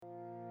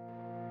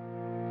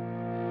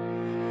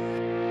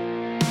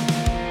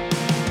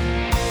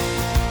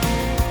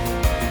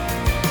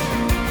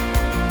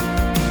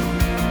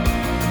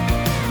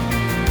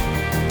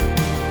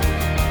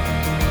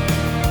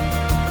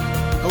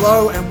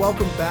Hello and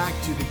welcome back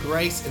to the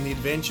Grace and the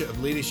Adventure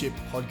of Leadership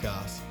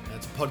podcast.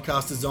 It's a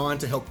podcast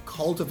designed to help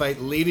cultivate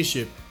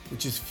leadership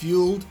which is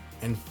fueled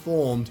and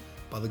formed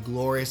by the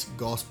glorious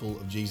gospel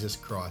of Jesus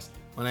Christ.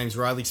 My name is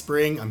Riley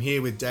Spring. I'm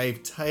here with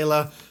Dave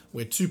Taylor.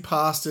 We're two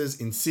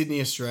pastors in Sydney,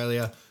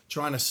 Australia,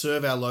 trying to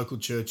serve our local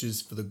churches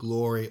for the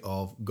glory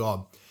of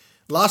God.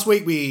 Last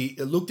week we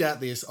looked at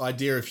this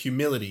idea of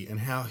humility and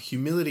how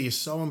humility is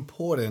so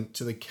important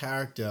to the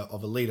character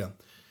of a leader.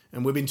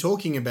 And we've been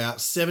talking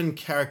about 7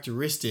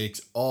 characteristics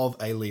of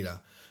a leader.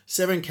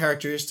 7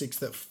 characteristics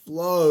that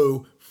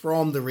flow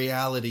from the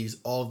realities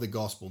of the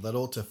gospel that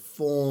ought to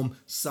form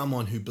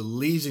someone who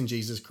believes in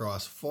Jesus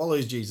Christ,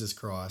 follows Jesus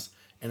Christ,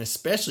 and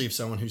especially if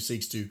someone who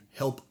seeks to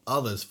help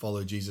others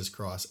follow Jesus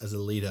Christ as a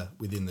leader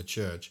within the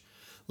church.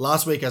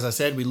 Last week, as I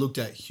said, we looked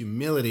at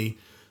humility.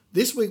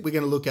 This week, we're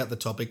going to look at the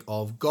topic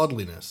of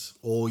godliness,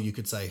 or you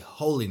could say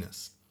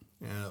holiness.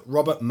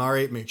 Robert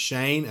Murray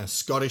McCheyne, a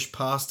Scottish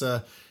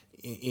pastor,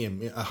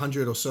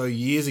 100 or so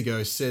years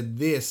ago, said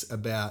this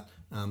about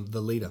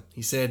the leader.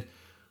 He said,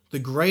 "The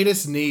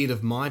greatest need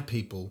of my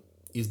people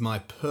is my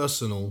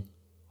personal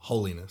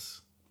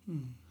holiness."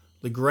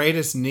 The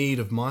greatest need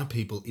of my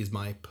people is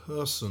my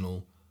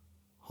personal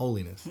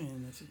holiness.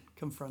 Man, that's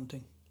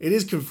confronting. It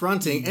is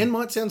confronting and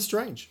might sound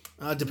strange,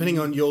 depending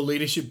on your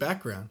leadership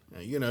background.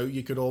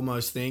 You could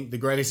almost think the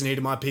greatest need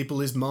of my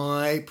people is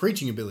my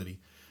preaching ability.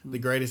 The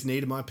greatest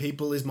need of my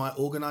people is my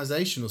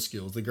organizational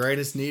skills. The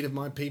greatest need of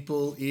my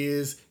people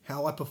is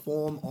how I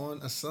perform on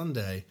a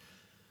Sunday.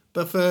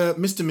 But for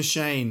Mr.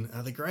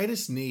 McCheyne, the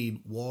greatest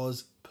need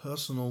was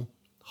personal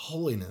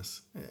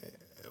holiness.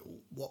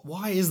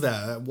 Why is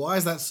that? Why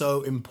is that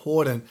so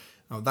important?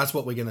 That's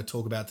what we're going to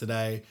talk about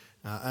today.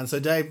 And so,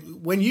 Dave,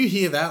 when you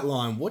hear that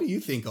line, what do you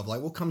think of?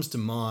 What comes to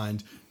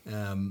mind?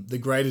 The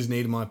greatest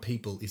need of my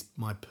people is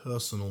my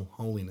personal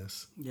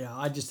holiness. Yeah,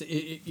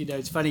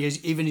 it's funny,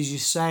 even as you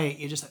say it,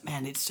 you're just like,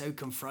 man, it's so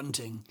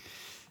confronting.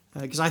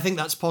 Because I think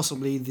that's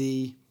possibly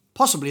the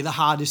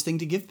hardest thing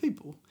to give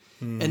people.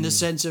 In the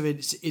sense of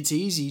it's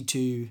easy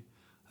to,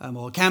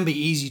 or it can be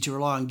easy to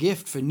rely on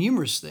gift for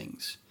numerous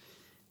things.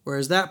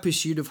 Whereas that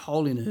pursuit of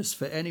holiness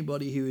for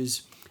anybody who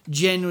is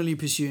genuinely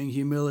pursuing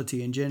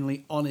humility and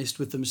genuinely honest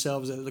with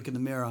themselves as they look in the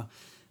mirror,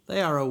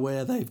 they are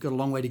aware they've got a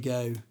long way to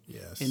go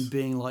in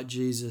being like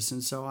Jesus.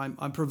 And so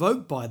I'm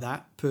provoked by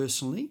that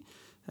personally.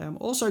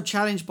 Also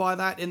challenged by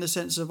that in the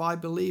sense of I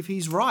believe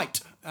he's right.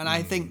 And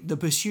I think the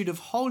pursuit of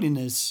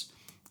holiness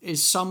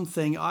is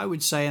something I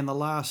would say in the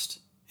last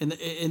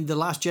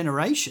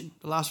generation,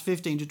 the last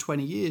 15 to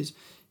 20 years,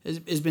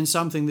 has been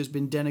something that's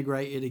been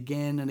denigrated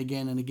again and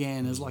again and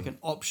again as like an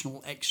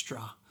optional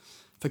extra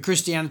for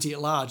Christianity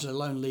at large, let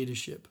alone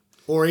leadership.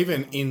 Or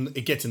even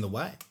it gets in the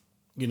way.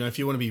 If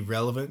you want to be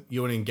relevant,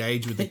 you want to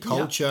engage with the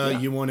culture,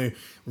 you want to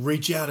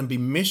reach out and be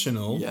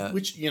missional,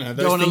 which, those don't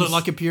want to things look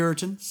like a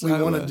Puritan. we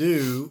want to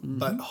do,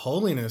 but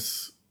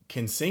holiness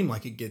can seem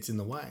like it gets in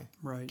the way.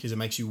 Right. Because it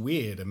makes you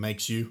weird. It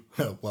makes you,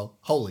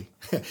 holy.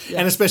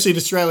 And especially in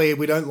Australia,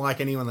 we don't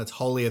like anyone that's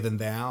holier than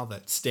thou,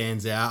 that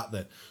stands out,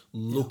 that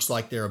looks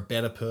like they're a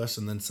better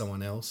person than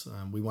someone else.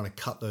 We want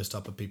to cut those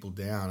type of people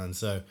down. And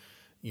so,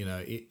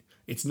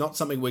 it's not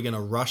something we're going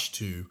to rush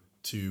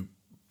to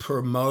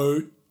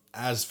promote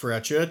as for our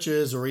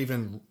churches, or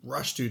even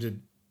rush to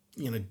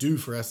do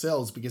for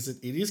ourselves, because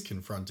it is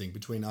confronting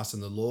between us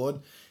and the Lord,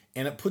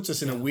 and it puts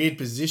us in a weird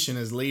position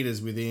as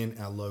leaders within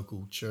our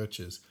local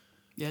churches.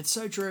 Yeah, it's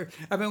so true.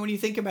 I mean, when you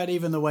think about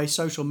even the way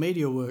social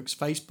media works,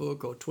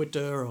 Facebook or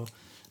Twitter or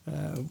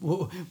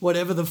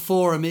whatever the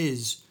forum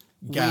is,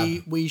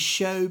 we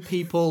show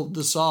people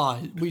the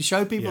side. We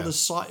show people the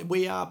side.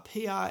 We are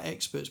PR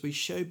experts. We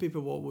show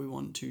people what we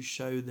want to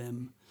show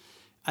them.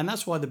 And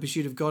that's why the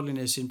pursuit of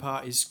godliness in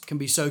part can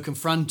be so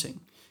confronting,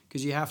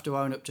 because you have to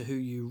own up to who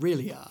you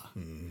really are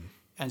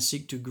and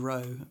seek to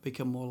grow,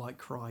 become more like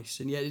Christ.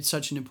 And yet it's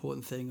such an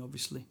important thing,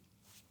 obviously.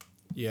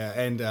 Yeah,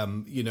 and,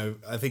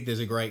 I think there's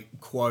a great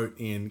quote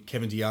in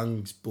Kevin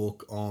DeYoung's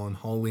book on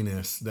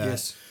holiness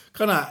that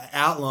kind of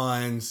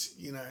outlines,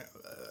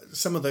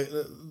 some of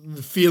the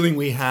feeling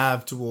we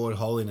have toward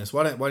holiness.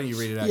 Why don't you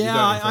read it out? Yeah,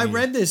 I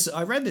read this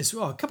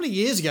a couple of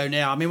years ago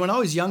now. I mean, when I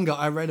was younger,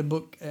 I read a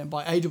book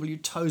by A.W.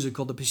 Tozer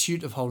called The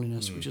Pursuit of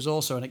Holiness, which is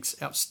also an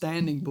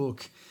outstanding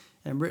book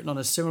and written on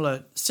a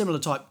similar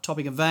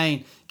topic and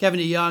vein. Kevin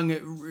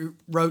DeYoung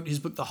wrote his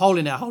book, The Hole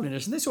in Our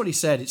Holiness, and this is what he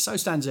said. It so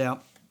stands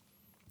out.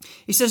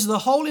 He says, "The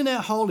hole in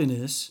our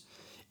holiness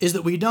is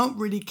that we don't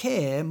really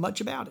care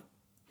much about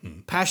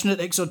it. Passionate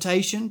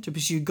exhortation to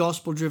pursue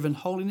gospel-driven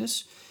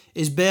holiness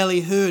is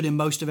barely heard in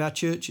most of our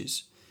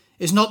churches.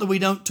 It's not that we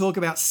don't talk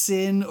about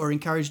sin or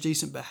encourage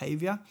decent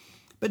behavior,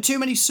 but too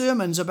many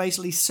sermons are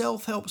basically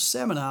self-help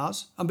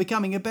seminars on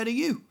becoming a better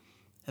you.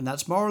 And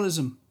that's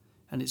moralism,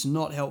 and it's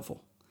not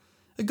helpful.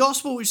 A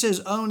gospel which says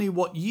only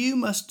what you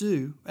must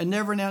do and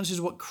never announces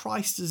what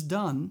Christ has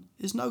done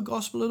is no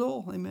gospel at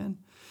all." Amen.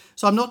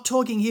 So I'm not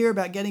talking here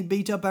about getting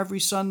beat up every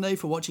Sunday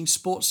for watching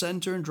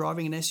SportsCenter and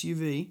driving an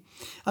SUV.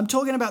 I'm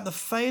talking about the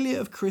failure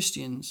of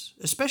Christians,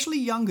 especially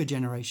younger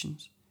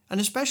generations, and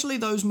especially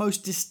those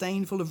most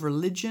disdainful of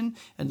religion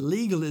and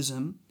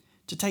legalism,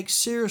 to take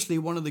seriously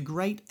one of the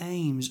great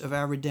aims of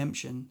our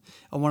redemption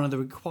and one of the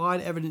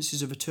required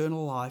evidences of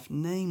eternal life,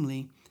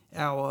 namely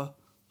our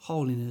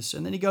holiness.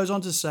 And then he goes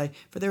on to say,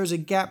 for there is a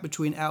gap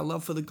between our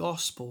love for the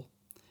gospel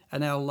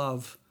and our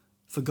love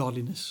for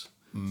godliness.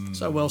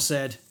 So well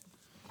said.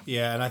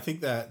 Yeah, and I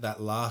think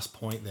that last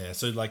point there.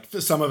 So, like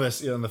for some of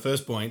us, on the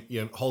first point,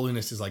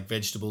 holiness is like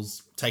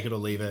vegetables, take it or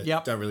leave it.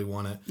 Yep. Don't really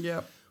want it.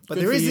 Yep. But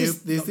Good there for is you,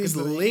 this not this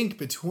good for me. link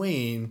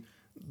between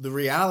the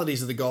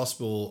realities of the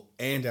gospel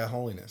and our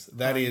holiness.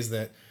 That is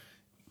that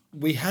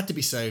we had to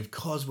be saved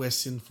because we're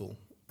sinful.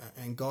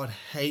 And God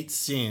hates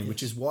sin,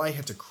 which is why he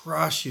had to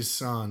crush his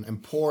son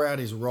and pour out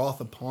his wrath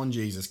upon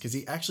Jesus, because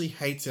he actually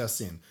hates our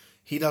sin.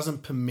 He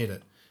doesn't permit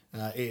it.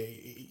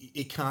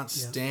 It can't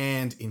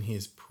stand in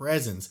his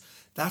presence.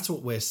 That's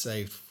what we're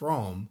saved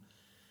from.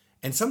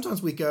 And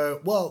sometimes we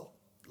go, well,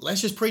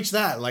 let's just preach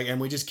that. And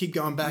we just keep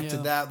going back to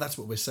that. That's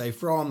what we're saved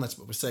from. That's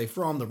what we're saved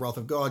from. The wrath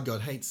of God.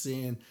 God hates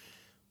sin.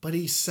 But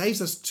he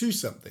saves us to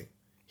something.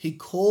 He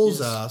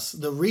calls us.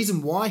 The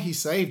reason why he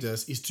saved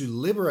us is to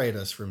liberate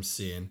us from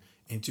sin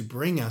and to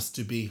bring us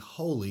to be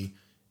holy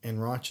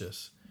and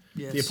righteous.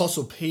 Yes. The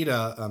Apostle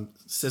Peter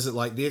says it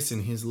like this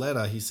in his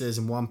letter. He says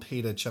in 1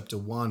 Peter chapter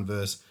 1,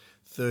 verse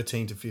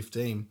 13 to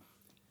 15,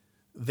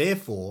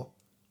 therefore,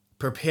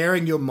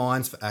 preparing your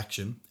minds for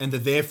action, and the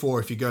therefore,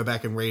 if you go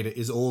back and read it,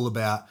 is all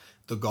about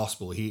the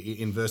gospel. He,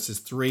 in verses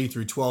 3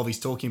 through 12, he's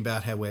talking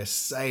about how we're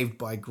saved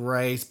by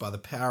grace, by the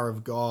power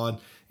of God.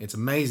 It's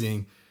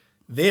amazing.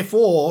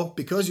 Therefore,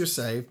 because you're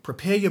saved,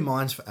 prepare your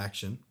minds for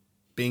action,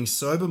 being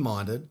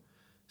sober-minded,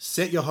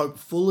 set your hope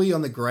fully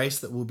on the grace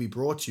that will be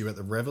brought to you at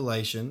the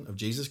revelation of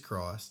Jesus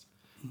Christ.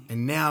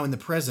 And now in the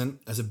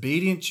present, as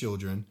obedient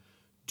children,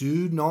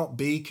 do not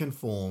be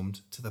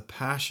conformed to the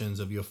passions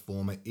of your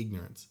former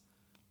ignorance.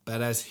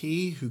 But as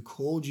he who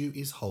called you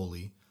is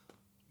holy,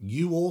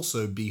 you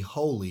also be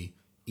holy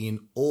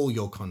in all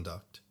your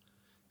conduct.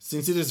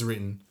 Since it is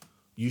written,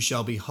 you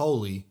shall be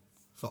holy,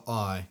 for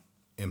I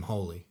am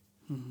holy.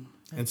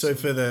 And so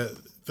for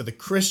the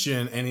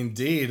Christian, and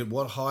indeed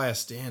what higher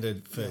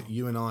standard for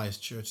you and I as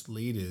church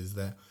leaders,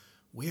 that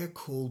we are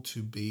called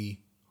to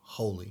be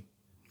holy.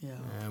 Yeah.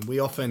 And we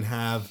often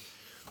have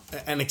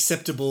an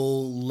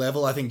acceptable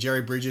level. I think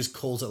Jerry Bridges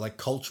calls it like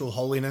cultural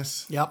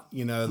holiness. Yep.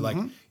 Like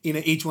in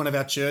each one of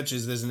our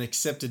churches, there's an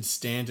accepted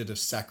standard of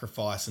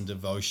sacrifice and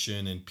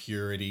devotion and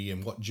purity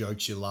and what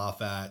jokes you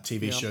laugh at,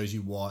 TV shows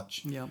you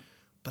watch. Yep.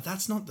 But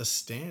that's not the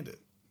standard.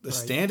 The Right.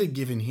 standard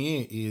given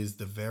here is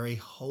the very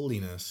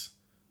holiness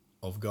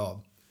of God.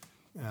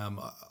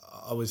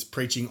 I was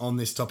preaching on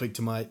this topic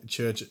to my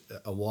church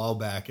a while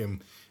back,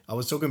 and I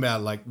was talking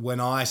about like when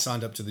I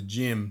signed up to the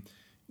gym,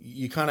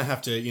 you kind of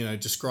have to,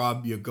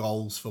 describe your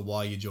goals for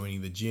why you're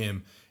joining the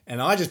gym. And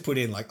I just put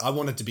in I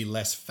wanted to be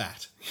less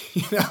fat.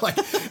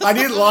 I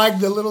didn't like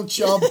the little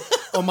chub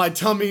on my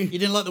tummy. You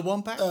didn't like the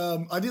one pack?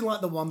 I didn't like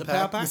the one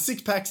power pack. pack? The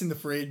 6-pack's in the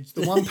fridge.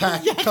 The one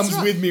pack comes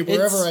with me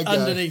wherever I go.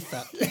 Underneath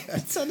that.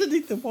 It's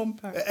underneath the one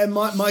pack. And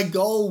my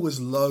goal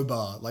was low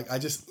bar. I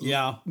just,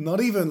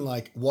 not even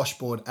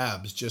washboard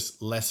abs,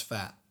 just less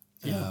fat.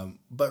 Yeah.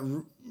 But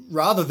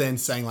rather than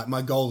saying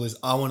my goal is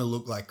I want to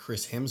look like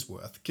Chris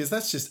Hemsworth, because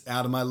that's just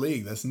out of my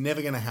league. That's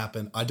never going to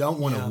happen. I don't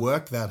want to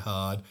work that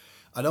hard.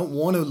 I don't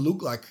want to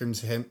look like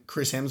Chris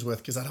Hemsworth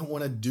because I don't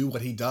want to do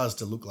what he does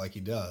to look like he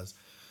does.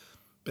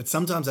 But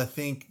sometimes I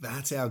think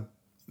that's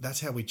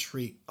how we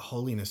treat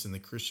holiness in the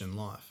Christian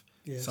life.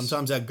 Yes.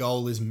 Sometimes our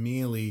goal is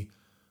merely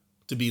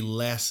to be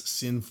less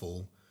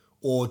sinful,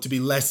 or to be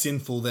less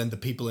sinful than the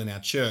people in our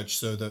church,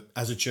 so that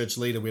as a church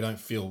leader we don't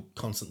feel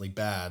constantly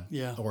bad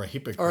or a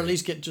hypocrite. Or at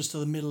least get just to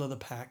the middle of the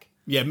pack.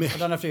 Yeah, I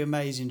don't have to be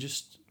amazing,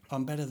 just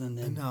I'm better than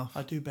them. Enough.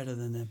 I do better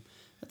than them.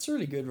 That's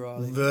really good,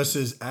 Riley.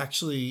 versus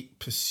actually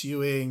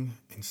pursuing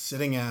and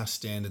setting our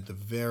standard, the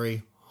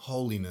very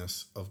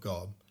holiness of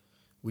God,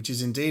 which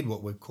is indeed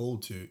what we're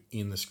called to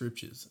in the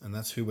scriptures. And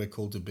that's who we're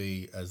called to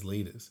be as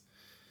leaders.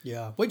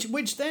 Yeah,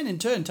 which then in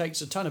turn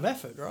takes a ton of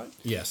effort, right?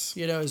 Yes.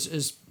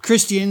 As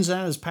Christians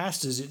and as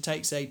pastors, it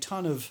takes a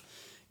ton of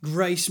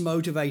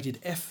grace-motivated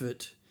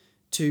effort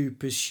to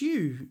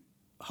pursue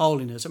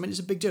holiness. I mean, it's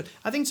a big deal.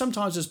 I think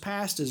sometimes as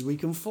pastors, we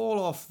can fall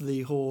off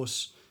the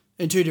horse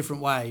in two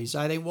different ways.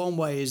 I think one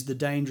way is the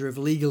danger of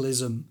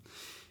legalism.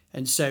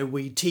 And so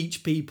we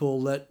teach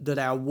people that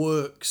our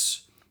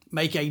works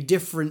make a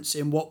difference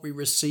in what we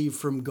receive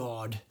from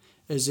God,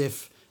 as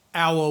if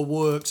our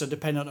works are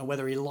dependent on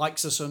whether he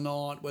likes us or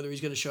not, whether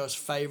he's going to show us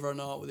favor or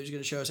not, whether he's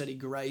going to show us any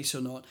grace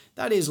or not.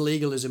 That is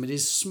legalism. It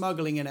is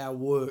smuggling in our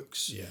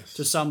works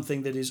to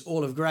something that is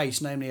all of grace,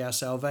 namely our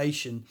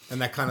salvation.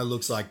 And that kind of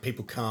looks like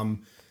people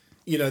come,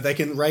 they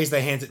can raise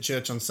their hands at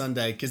church on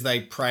Sunday because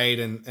they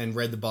prayed and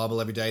read the Bible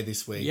every day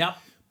this week. Yep.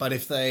 But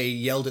if they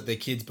yelled at their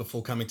kids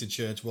before coming to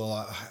church, well,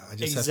 I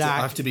just I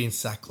have to be in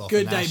sackcloth.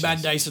 Good and day, ashes.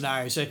 bad day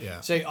scenario.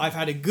 So I've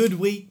had a good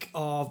week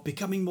of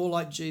becoming more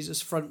like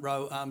Jesus, front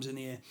row, arms in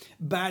the air.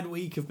 Bad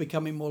week of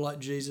becoming more like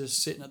Jesus,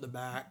 sitting at the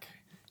back,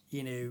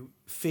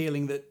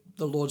 feeling that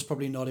the Lord's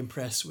probably not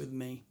impressed with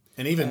me.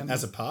 And even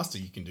as a pastor,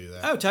 you can do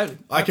that. Oh, totally.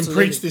 I can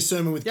Absolutely. preach this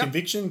sermon with Yep.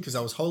 conviction because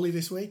I was holy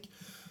this week.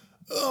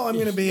 Oh, I'm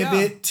going to be a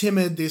bit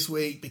timid this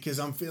week because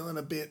I'm feeling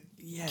a bit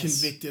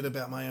convicted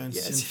about my own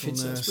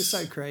sinfulness. We're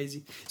so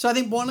crazy. So I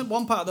think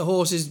one part of the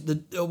horse is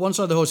one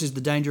side of the horse is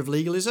the danger of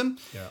legalism.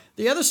 Yeah.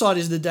 The other side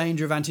is the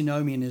danger of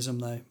antinomianism,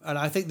 though, and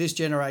I think this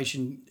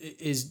generation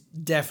is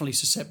definitely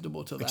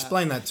susceptible to that.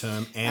 Explain that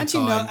term.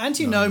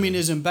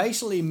 Antinomianism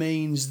basically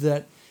means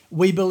that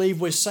we believe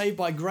we're saved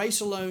by grace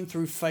alone,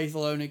 through faith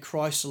alone, in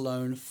Christ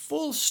alone.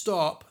 Full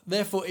stop.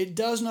 Therefore, it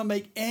does not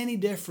make any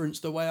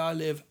difference the way I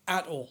live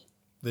at all.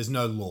 There's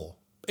no law.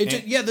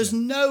 There's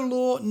no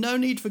law, no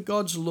need for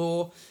God's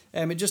law.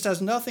 It just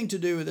has nothing to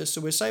do with us.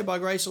 So we're saved by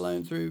grace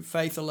alone, through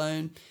faith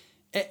alone.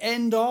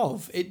 End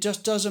of. It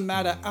just doesn't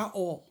matter at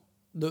all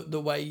the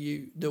way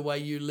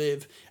you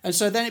live. And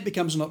so then it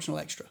becomes an optional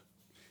extra.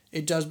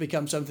 It does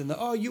become something that,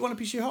 oh, you want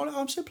to pursue holiness?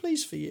 I'm so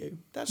pleased for you.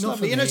 That's Not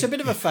lovely. for me. It's a bit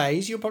of a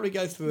phase. You'll probably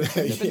go through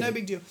it, but no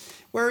big deal.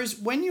 Whereas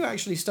when you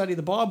actually study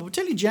the Bible,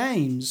 particularly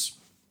James,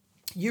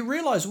 you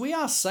realize we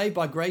are saved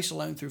by grace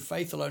alone, through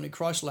faith alone, in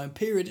Christ alone,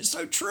 period. It's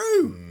so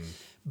true.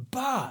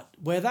 But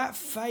where that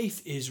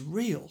faith is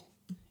real,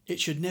 it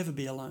should never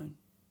be alone.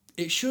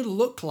 It should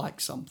look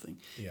like something.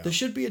 Yeah. There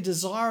should be a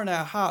desire in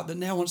our heart that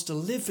now wants to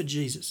live for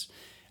Jesus.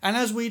 And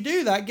as we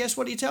do that, guess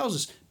what he tells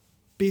us?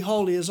 Be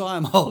holy as I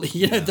am holy.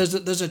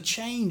 There's a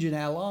change in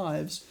our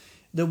lives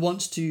that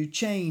wants to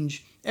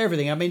change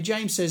everything. I mean,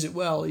 James says it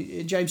well.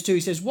 In James 2,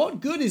 he says,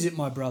 what good is it,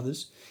 my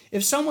brothers,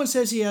 if someone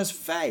says he has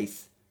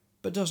faith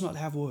but does not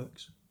have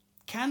works?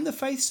 Can the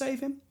faith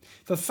save him?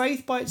 For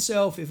faith by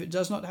itself, if it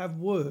does not have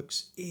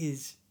works,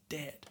 is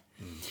dead.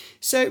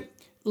 So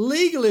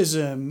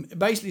legalism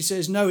basically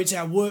says, no, it's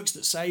our works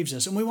that saves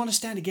us, and we want to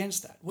stand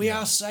against that. We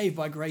are saved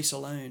by grace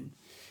alone.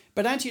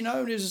 But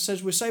antinomianism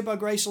says we're saved by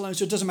grace alone,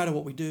 so it doesn't matter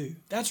what we do.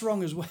 That's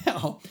wrong as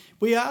well.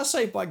 We are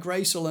saved by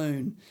grace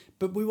alone,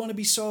 but we want to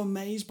be so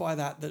amazed by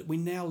that we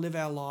now live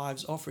our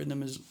lives offering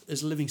them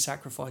as living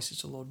sacrifices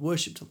to the Lord,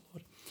 worship to the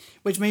Lord,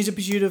 which means a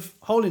pursuit of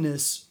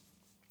holiness.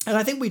 And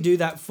I think we do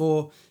that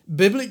for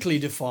biblically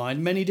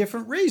defined many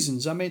different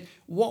reasons. I mean,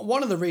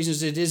 one of the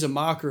reasons it is a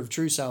marker of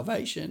true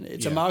salvation.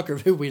 It's a marker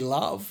of who we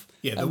love.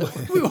 Yeah,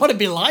 we want to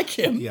be like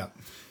him. Yeah.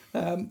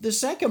 The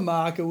second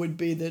marker would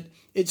be that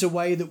it's a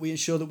way that we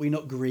ensure that we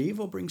not grieve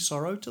or bring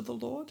sorrow to the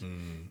Lord.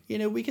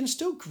 We can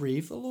still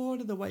grieve the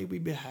Lord in the way we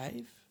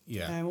behave.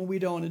 Yeah. And we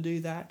don't want to do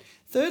that.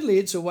 Thirdly,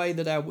 it's a way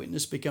that our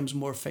witness becomes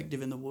more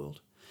effective in the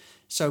world.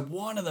 So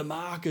one of the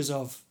markers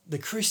of the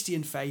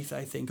Christian faith,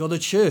 I think, or the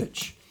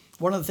church,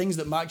 one of the things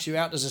that marks you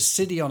out as a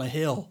city on a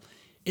hill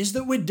is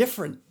that we're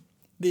different.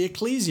 The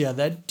ecclesia,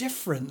 they're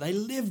different. They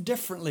live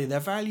differently. Their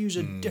values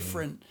are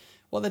different.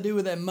 What they do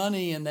with their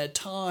money and their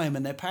time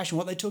and their passion,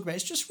 what they talk about,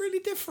 it's just really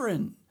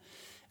different.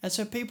 And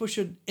so people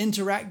should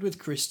interact with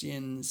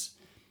Christians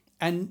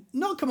and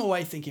not come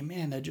away thinking,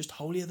 man, they're just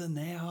holier than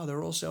they are.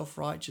 They're all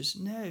self-righteous.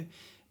 No,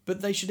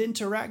 but they should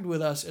interact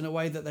with us in a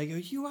way that they go,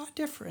 you are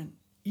different.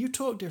 You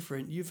talk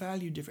different. You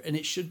value different. And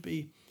it should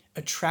be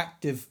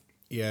attractive.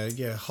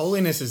 Yeah.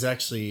 Holiness is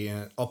actually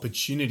an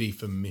opportunity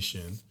for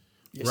mission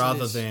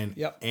rather than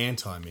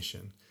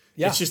anti-mission.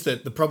 Yeah. It's just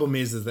that the problem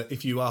is that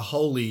if you are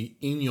holy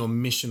in your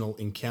missional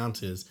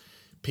encounters,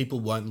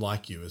 people won't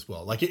like you as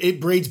well. Like it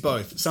breeds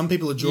both. Some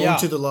people are drawn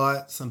to the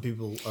light, some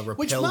people are repelled by it.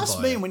 Which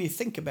must mean, when you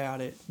think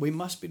about it, we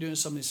must be doing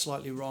something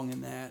slightly wrong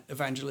in that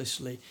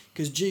evangelistically,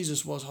 because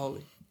Jesus was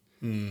holy,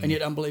 and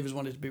yet unbelievers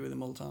wanted to be with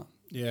him all the time.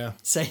 Yeah.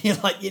 So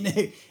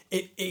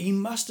he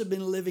must have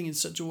been living in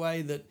such a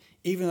way that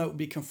even though it would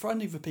be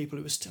confronting for people,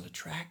 it was still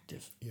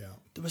attractive. Yeah.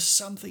 There was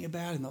something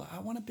about him that I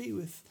want to be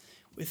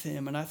with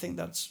him, and I think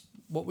that's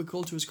what we're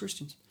called to as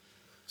Christians.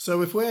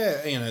 So if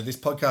we're, this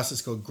podcast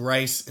is called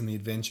Grace and the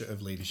Adventure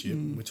of Leadership.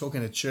 We're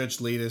talking to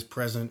church leaders,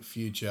 present,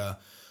 future.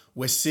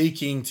 We're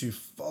seeking to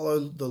follow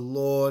the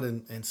Lord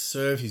and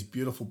serve his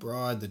beautiful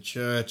bride, the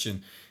church,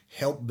 and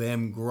help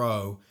them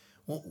grow.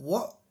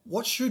 Well,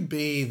 what should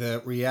be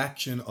the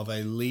reaction of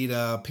a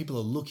leader? People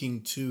are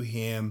looking to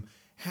him.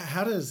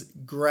 How does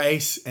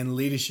grace and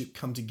leadership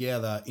come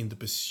together in the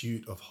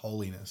pursuit of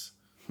holiness?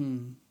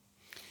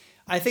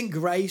 I think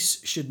grace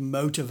should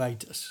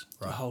motivate us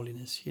to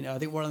holiness. I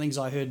think one of the things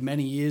I heard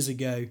many years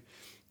ago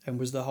and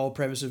was the whole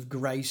premise of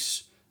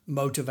grace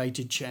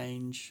motivated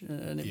change.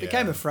 And it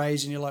became a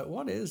phrase and you're like,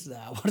 what is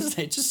that? What is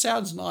that? It just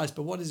sounds nice,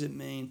 but what does it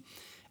mean?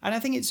 And I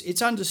think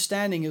it's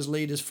understanding as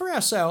leaders for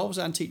ourselves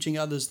and teaching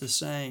others the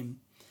same,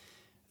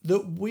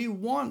 that we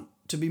want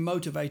to be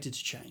motivated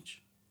to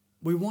change.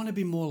 We want to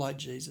be more like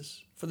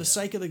Jesus for the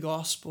sake of the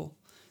gospel,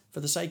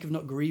 for the sake of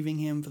not grieving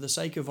him, for the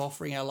sake of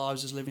offering our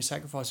lives as living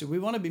sacrifices. We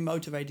want to be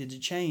motivated to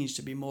change,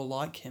 to be more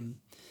like him.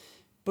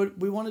 But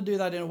we want to do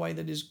that in a way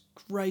that is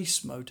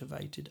grace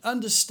motivated,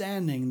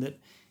 understanding that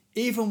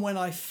even when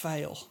I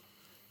fail,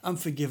 I'm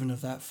forgiven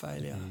of that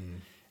failure.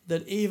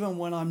 That even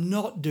when I'm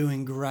not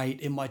doing great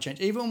in my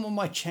change, even when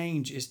my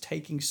change is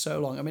taking so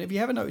long. I mean, have you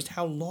ever noticed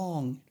how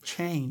long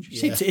change?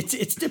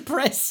 It's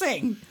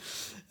depressing.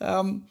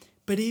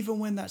 But even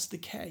when that's the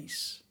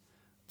case,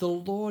 the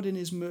Lord in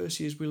his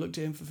mercy, as we look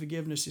to him for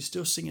forgiveness, is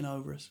still singing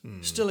over us,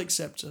 still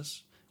accepts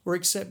us. We're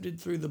accepted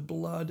through the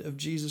blood of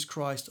Jesus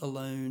Christ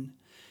alone.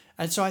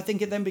 And so I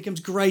think it then becomes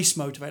grace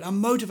motivated. I'm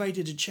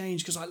motivated to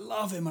change because I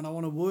love him and I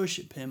want to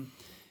worship him.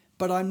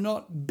 But I'm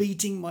not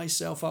beating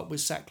myself up with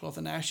sackcloth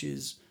and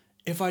ashes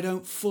if I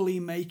don't fully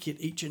make it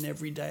each and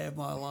every day of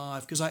my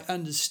life, because I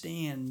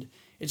understand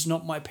it's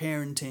not my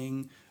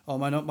parenting or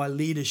not my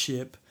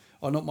leadership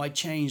or not my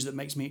change that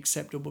makes me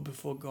acceptable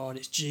before God.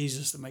 It's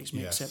Jesus that makes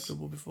me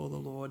acceptable before the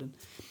Lord. And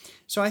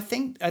so I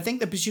think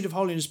the pursuit of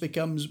holiness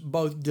becomes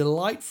both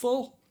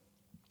delightful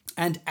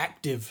and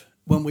active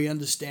when we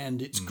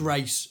understand its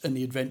grace and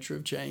the adventure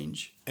of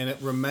change. And it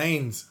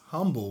remains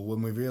humble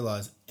when we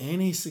realize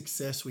any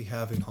success we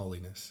have in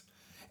holiness,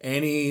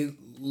 any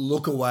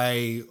look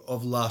away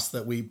of lust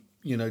that we,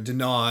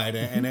 denied,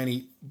 and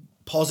any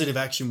positive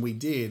action we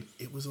did,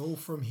 it was all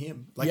from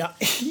him.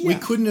 We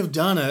couldn't have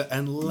done it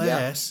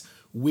unless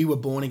we were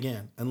born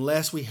again,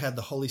 unless we had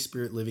the Holy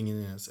Spirit living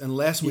in us,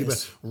 unless we were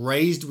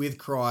raised with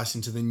Christ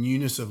into the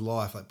newness of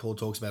life, like Paul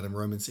talks about in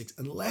Romans 6,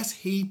 unless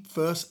he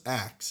first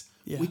acts.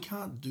 We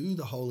can't do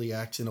the holy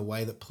acts in a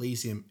way that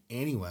please him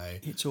anyway.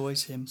 It's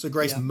always him. So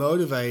grace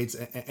motivates,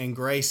 and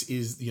grace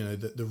is,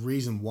 the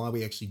reason why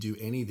we actually do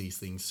any of these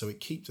things. So it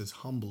keeps us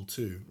humble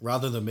too,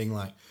 rather than being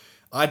like,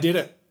 I did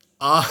it.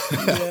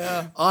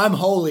 I'm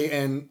holy.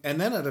 And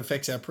then it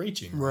affects our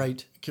preaching.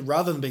 Right.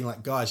 Rather than being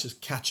like, guys,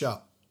 just catch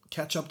up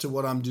to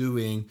what I'm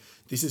doing.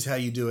 This is how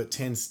you do it,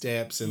 10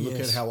 steps. And look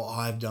at how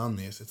I've done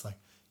this. It's like,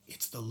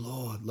 it's the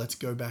Lord. Let's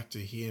go back to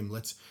him.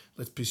 Let's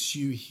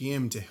pursue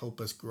him to help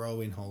us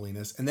grow in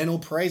holiness. And then all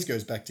praise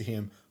goes back to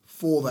him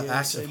for the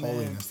act of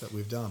holiness that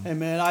we've done.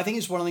 Amen. I think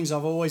it's one of the things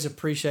I've always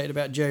appreciated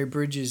about Jerry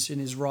Bridges in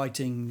his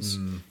writings.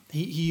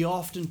 He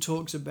often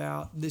talks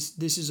about this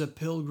is a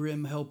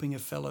pilgrim helping a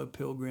fellow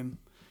pilgrim.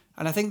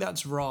 And I think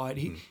that's right.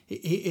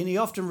 He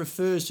often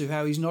refers to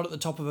how he's not at the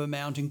top of a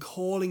mountain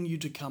calling you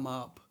to come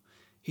up.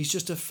 He's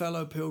just a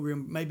fellow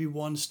pilgrim, maybe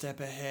one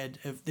step ahead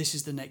of this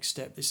is the next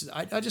step.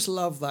 I just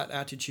love that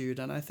attitude,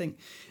 and I think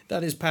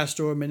that is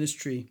pastoral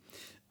ministry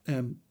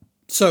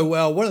so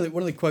well. One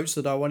of the quotes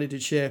that I wanted to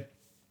share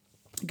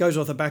goes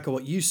off the back of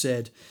what you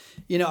said.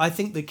 I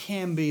think there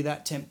can be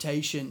that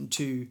temptation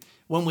to,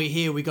 when we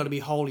hear we've got to be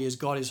holy as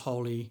God is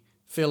holy,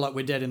 feel like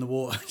we're dead in the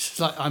water. It's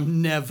like,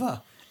 I'm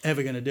never,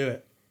 ever going to do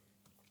it.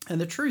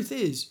 And the truth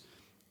is,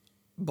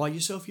 by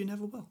yourself, you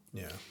never will.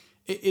 Yeah.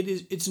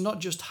 It's not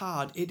just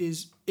hard, it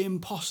is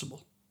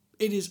impossible.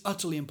 It is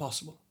utterly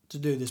impossible to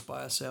do this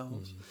by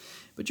ourselves.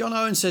 But John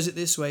Owen says it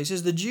this way. He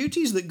says, the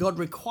duties that God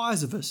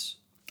requires of us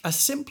are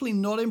simply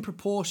not in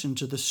proportion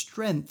to the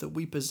strength that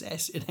we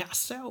possess in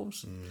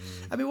ourselves.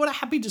 I mean, what a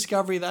happy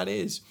discovery that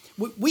is.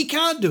 We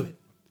can't do it,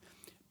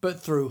 but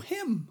through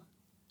him,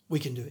 we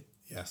can do it.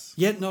 Yes.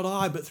 Yet not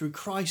I, but through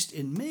Christ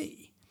in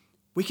me,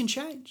 we can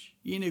change.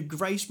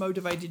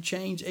 Grace-motivated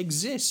change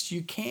exists.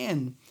 You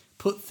can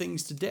put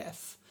things to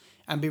death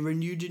and be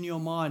renewed in your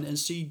mind and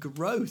see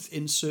growth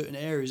in certain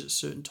areas at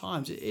certain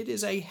times. It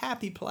is a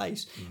happy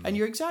place. And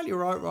you're exactly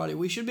right, Riley.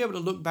 We should be able to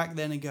look back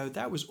then and go,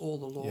 that was all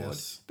the Lord.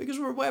 Yes. Because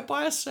we're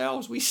by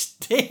ourselves, we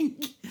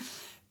stink.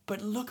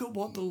 But look at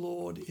what the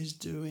Lord is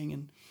doing.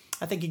 And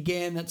I think,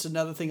 again, that's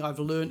another thing I've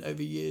learned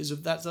over years.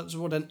 That's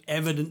what an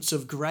evidence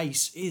of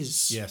grace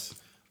is. Yes.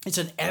 It's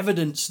an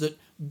evidence that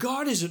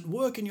God is at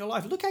work in your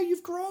life. Look how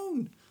you've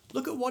grown.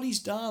 Look at what he's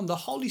done. The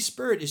Holy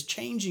Spirit is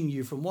changing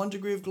you from one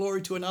degree of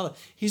glory to another.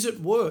 He's at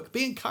work.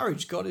 Be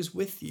encouraged. God is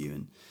with you.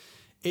 And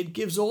it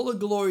gives all the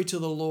glory to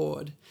the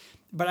Lord.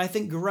 But I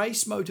think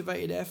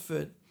grace-motivated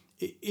effort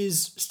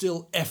is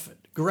still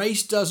effort.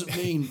 Grace doesn't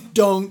mean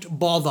don't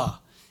bother.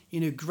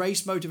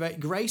 Grace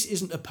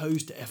isn't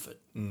opposed to effort.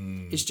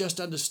 It's just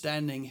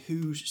understanding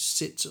who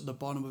sits at the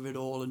bottom of it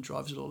all and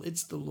drives it all.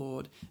 It's the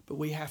Lord. But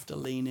we have to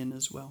lean in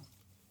as well.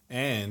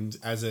 And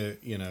as a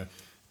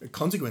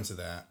consequence of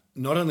that,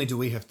 not only do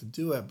we have to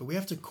do it, but we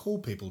have to call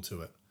people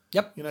to it.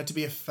 Yep. To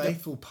be a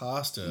faithful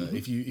pastor.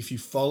 If you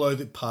follow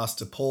the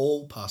Pastor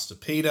Paul, Pastor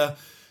Peter,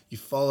 you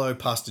follow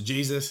Pastor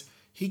Jesus,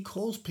 he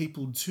calls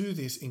people to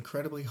this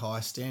incredibly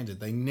high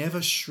standard. They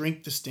never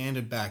shrink the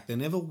standard back. They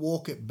never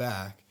walk it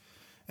back.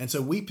 And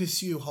so we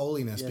pursue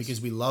holiness because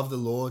we love the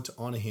Lord, to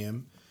honor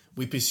him.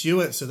 We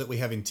pursue it so that we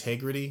have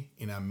integrity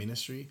in our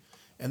ministry.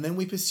 And then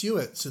we pursue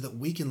it so that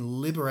we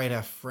can liberate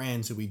our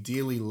friends who we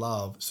dearly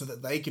love so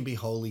that they can be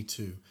holy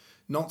too.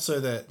 Not so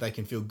that they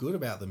can feel good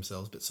about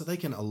themselves, but so they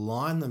can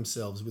align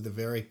themselves with the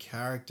very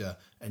character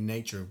and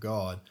nature of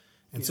God.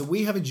 And so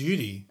we have a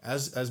duty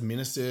as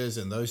ministers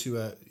and those who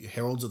are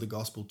heralds of the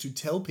gospel to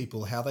tell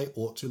people how they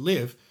ought to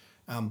live,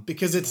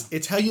 because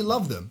it's how you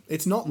love them.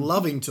 It's not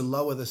loving to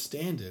lower the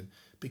standard,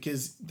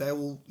 because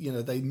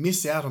they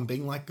miss out on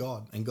being like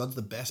God, and God's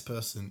the best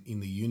person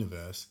in the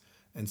universe.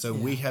 And so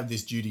we have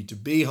this duty to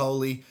be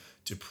holy,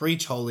 to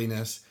preach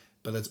holiness,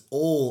 but it's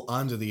all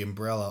under the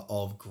umbrella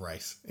of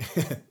grace.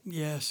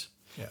 Yes.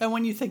 Yeah. And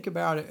when you think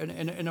about it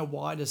in a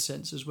wider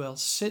sense as well,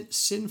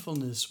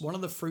 sinfulness, one of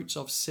the fruits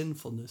of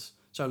sinfulness,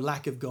 so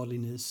lack of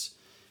godliness,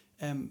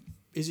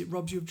 is it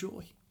robs you of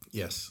joy.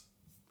 Yes.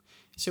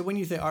 So when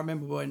you think, I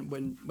remember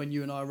when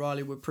you and I,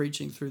 Riley, were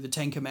preaching through the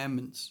Ten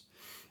Commandments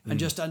and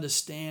just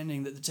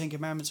understanding that the Ten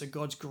Commandments are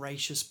God's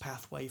gracious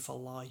pathway for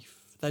life.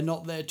 They're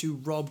not there to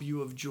rob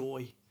you of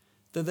joy.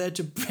 They're there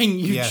to bring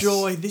you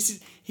joy.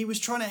 He was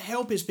trying to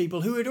help his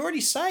people who had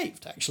already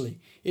saved, actually.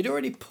 He'd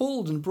already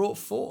pulled and brought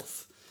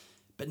forth.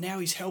 But now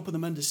he's helping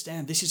them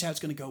understand this is how it's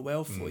going to go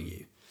well for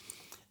you.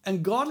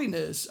 And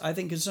godliness, I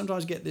think, can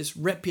sometimes get this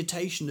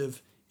reputation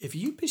of, if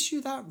you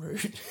pursue that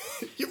route,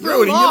 you're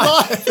ruining your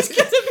life. It's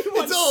going to be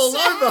It's all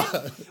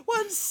over.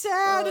 one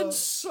sad and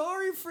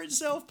sorry for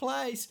itself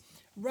place,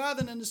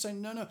 rather than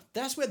understanding, no,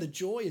 that's where the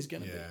joy is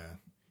going to be.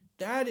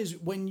 That is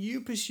when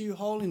you pursue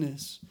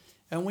holiness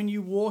and when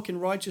you walk in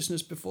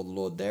righteousness before the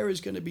Lord, there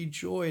is going to be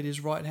joy at his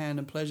right hand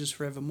and pleasures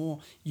forevermore.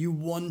 You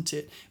want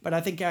it. But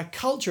I think our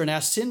culture and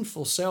our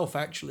sinful self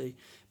actually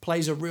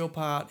plays a real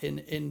part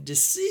in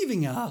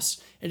deceiving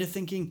us into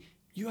thinking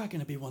you are going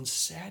to be one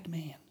sad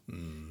man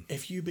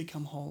if you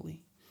become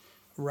holy,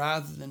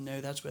 rather than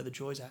know that's where the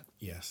joy's at.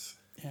 Yes.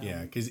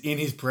 Yeah, because in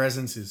his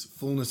presence is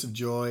fullness of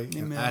joy,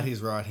 and at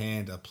his right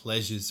hand are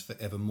pleasures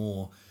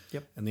forevermore.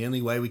 Yep. And the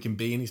only way we can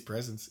be in his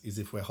presence is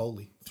if we're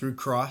holy, through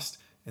Christ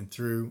and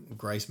through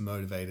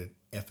grace-motivated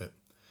effort.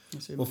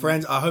 Well,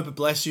 friends, I hope it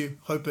bless you,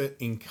 hope it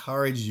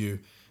encourage you.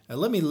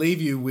 Let me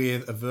leave you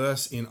with a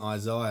verse in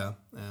Isaiah.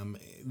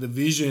 The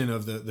vision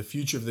of the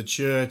future of the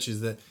church is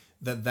that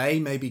they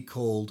may be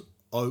called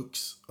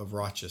oaks of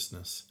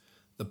righteousness,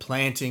 the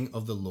planting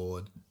of the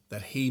Lord,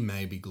 that he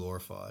may be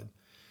glorified.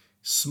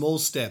 Small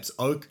steps.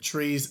 Oak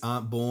trees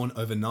aren't born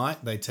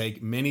overnight. They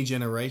take many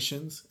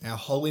generations. Our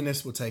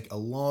holiness will take a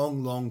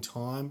long, long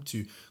time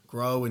to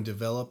grow and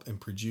develop and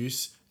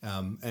produce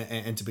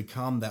and to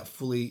become that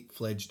fully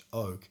fledged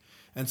oak.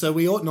 And so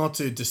we ought not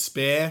to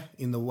despair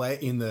in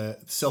the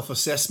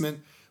self-assessment,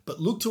 but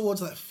look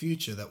towards that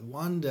future, that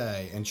one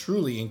day, and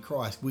truly in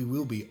Christ, we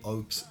will be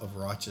oaks of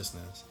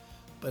righteousness.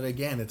 But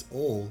again, it's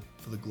all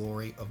for the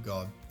glory of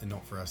God and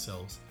not for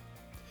ourselves.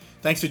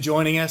 Thanks for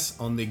joining us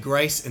on the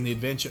Grace and the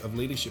Adventure of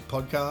Leadership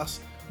podcast.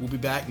 We'll be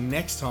back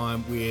next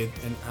time with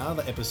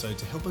another episode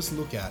to help us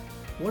look at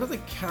what are the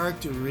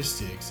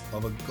characteristics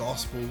of a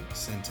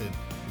gospel-centered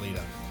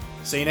leader.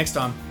 See you next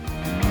time.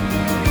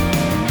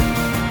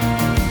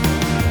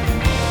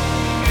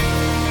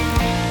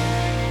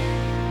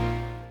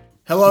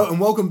 Hello and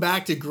welcome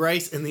back to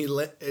Grace and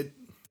the...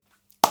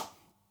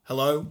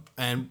 Hello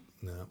and...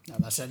 No,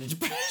 that sounded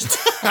depressed.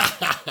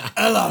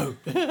 Hello.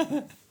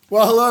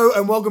 Well, hello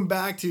and welcome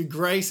back to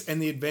Grace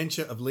and the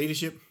Adventure of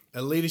Leadership,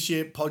 a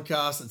leadership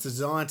podcast that's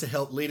designed to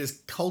help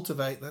leaders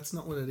cultivate. That's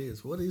not what it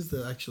is. What is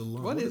the actual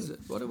line? What is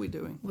it? What are we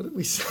doing? What did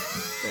we say?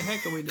 What the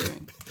heck are we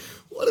doing?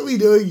 What are we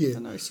doing here? I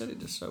know, he said it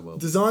just so well.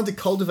 Designed to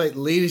cultivate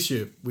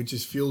leadership, which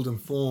is fueled and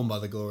formed by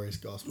the glorious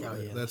gospel. Oh,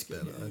 yeah, that's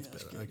better. Yeah, that's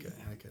better. Good,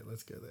 Okay,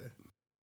 let's go there.